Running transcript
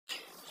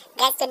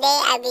Guys, today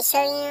I'll be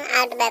showing you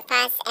how to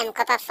bypass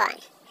mkopa phone.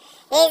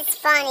 This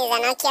phone is a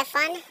Nokia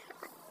phone,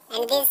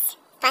 and this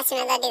passing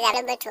method is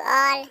available to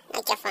all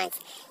Nokia phones.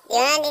 You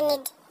only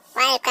need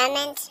one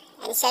requirement,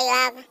 and sure you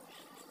have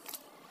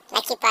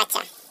lucky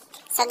patcher.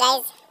 So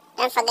guys,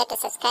 don't forget to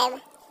subscribe,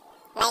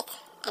 like,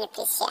 and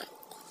please share.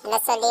 And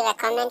also leave a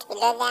comment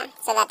below there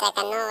so that I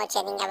can know what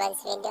you think about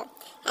this video.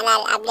 And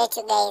I'll update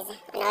you guys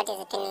on what is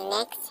happening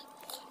next.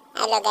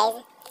 Hello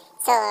guys.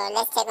 So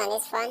let's check on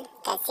this phone.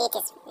 You can see it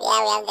is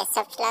here we have the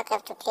soft lock. You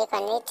have to click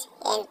on it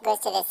and it goes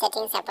to the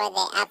settings about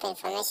the app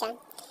information.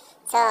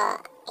 So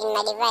in my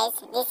device,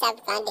 this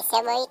app can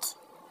disable it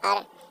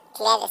or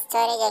clear the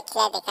storage or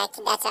clear the cache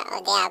data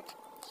of the app.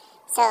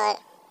 So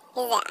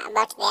this is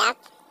about the app.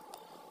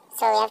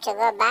 So we have to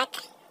go back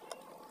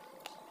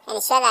and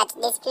ensure that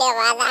display of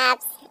other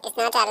apps is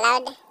not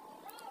allowed.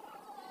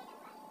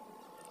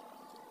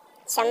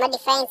 So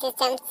modifying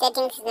system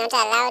settings is not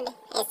allowed.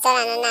 Install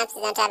unknown apps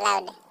is not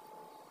allowed.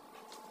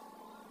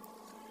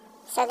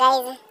 So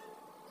guys,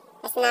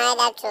 let's now head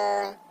up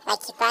to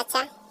Lucky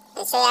Patcher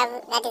and show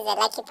you that is a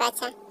Lucky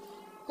Patcher.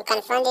 You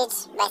can find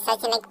it by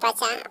searching Lucky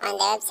Patcher on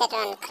the website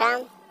on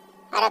Chrome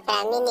or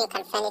Opera Mini. You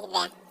can find it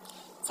there.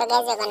 So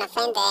guys, you're gonna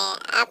find the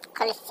app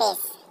called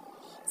Face.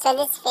 So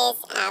this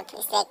Face app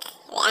is like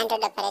the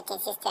Android operating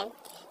system.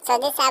 So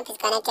this app is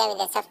connected with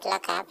the soft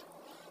lock app.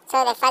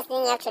 So the first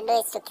thing you have to do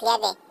is to clear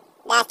the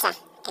data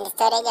and the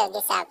storage of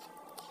this app.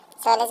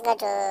 So let's go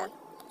to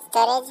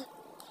storage,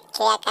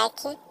 clear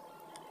cache.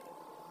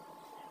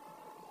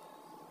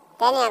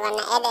 Then you're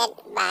gonna add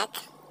it back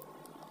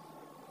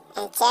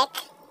and check.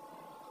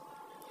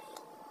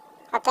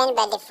 Open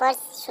by default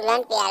should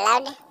not be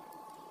allowed.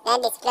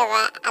 Then display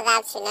of other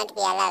apps should not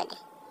be allowed.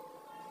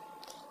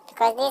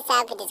 Because this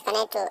app it is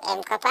connected to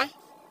mkopa.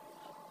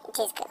 It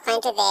is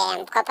connected to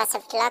the mkopa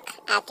soft lock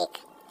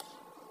APIC.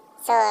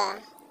 So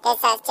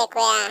let's just check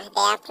where the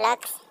app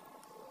locks.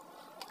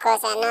 Because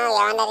I know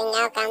you're wondering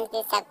how comes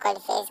this app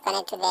called Face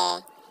connected to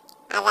the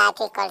other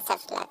APIC called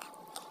soft lock.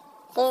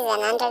 This is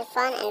an Android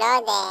phone and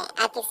all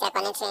the APIs are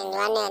connected in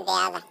one way or the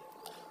other.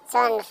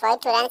 So for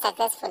it to run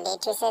successfully,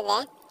 it uses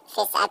the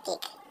Face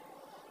APIC.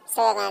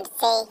 So we're going to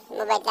say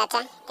mobile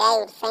data. There you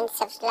will find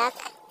soft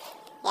lock.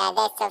 Yeah,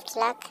 there's soft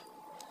lock.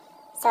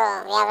 So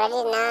we have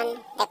already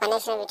known the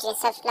connection between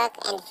soft lock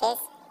and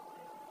Face.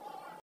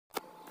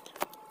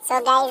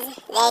 So guys,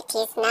 there it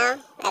is now.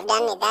 We've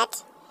done with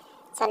that.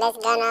 So let's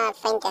go now and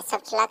find the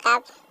soft lock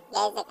app.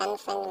 Guys, I can't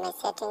find my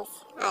settings.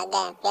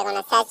 There. We're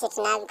gonna search it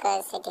now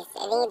because I think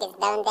it is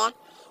down there.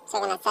 So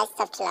we're gonna search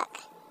soft lock.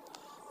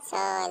 So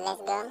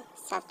let's go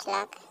soft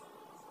lock.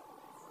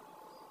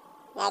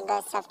 There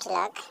goes soft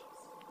lock.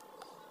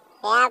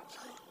 The app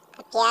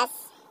appears.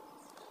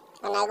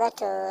 When I go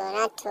to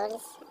not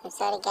tools, I'm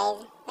sorry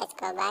guys, let's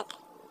go back.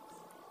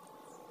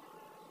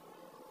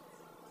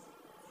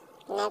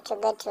 You have to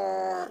go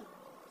to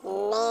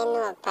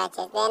menu of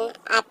patches. Then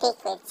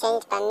APIC will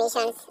change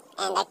permissions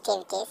and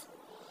activities.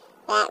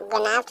 We're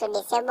gonna have to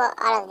disable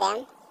all of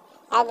them.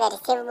 Have the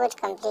receive boot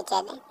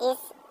completed. This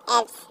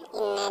helps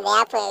in the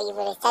app where you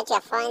will restart your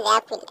phone, the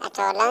app will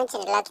auto launch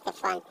and lock the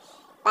phone.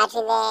 But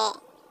with the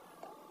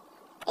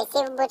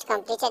receive boot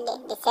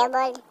completed,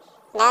 disabled,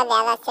 now the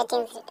other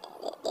settings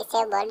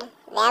disabled,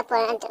 the app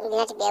will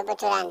not be able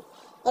to run.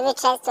 If it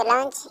tries to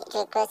launch, it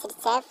will close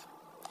itself.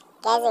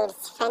 Guys, you will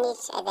find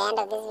it at the end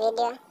of this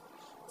video.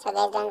 So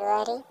guys, don't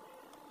worry.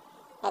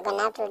 We're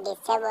gonna have to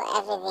disable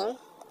everything.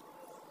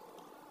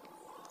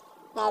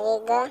 There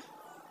we go.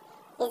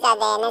 These are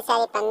the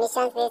necessary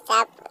permissions. This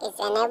app is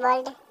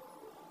enabled.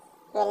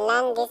 We'll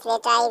learn this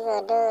later if you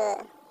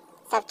do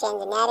software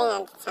engineering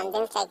and some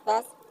things like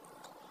those.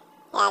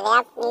 Yeah, the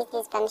app needs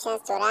these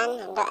permissions to run,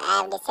 and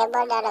I have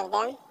disabled all of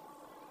them.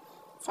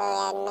 So we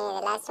have made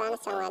the last one,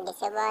 so I'm going to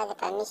disable all the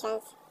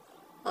permissions.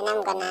 Then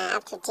I'm going to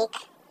have to tick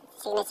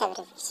signature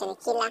verification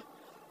killer.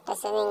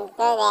 Assuming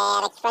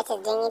though the express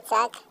is doing its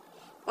work.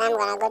 Then I'm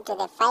going to go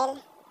to the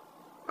file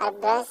or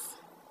browse.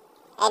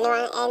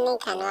 Any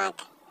can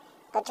work.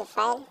 Go to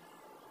file.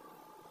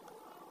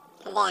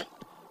 There.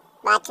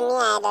 But me,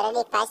 I had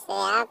already patched the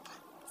app.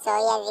 So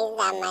yeah, these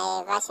are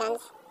my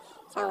versions.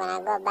 So I'm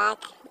gonna go back.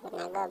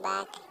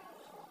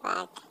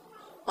 Back.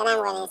 Then I'm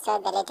gonna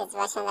install the latest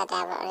version that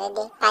I've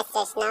already patched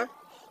just now.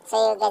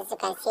 So you guys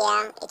can see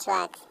how it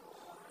works.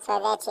 So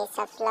that is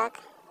soft lock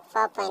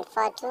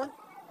 4.42.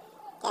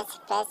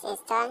 Just press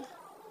install.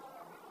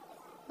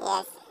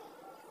 Yes.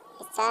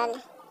 Install.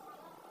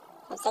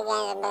 I'm still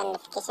getting the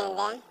notification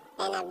there.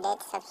 Then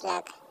update soft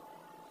lock.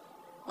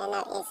 Then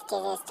it is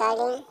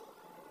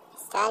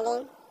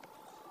installing.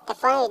 The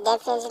phone will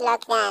definitely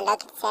lock down and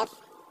lock itself.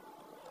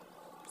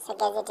 So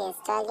guys, it is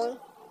installing.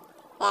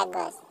 There it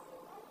goes.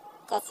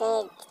 Just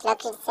when it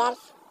locks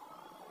itself,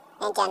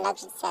 then it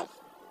unlocks itself.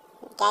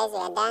 Guys, we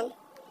are done.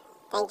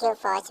 Thank you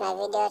for watching my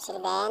video till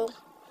the end.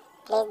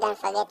 Please don't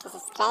forget to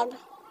subscribe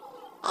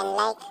and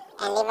like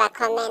and leave a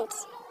comment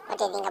what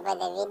you think about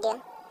the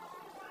video.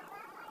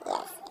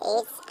 Yes,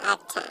 it's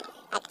acting.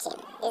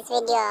 This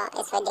video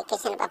is for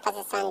education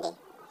purposes only.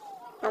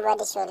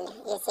 Nobody should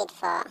use it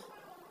for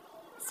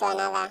so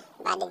another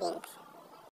bad things.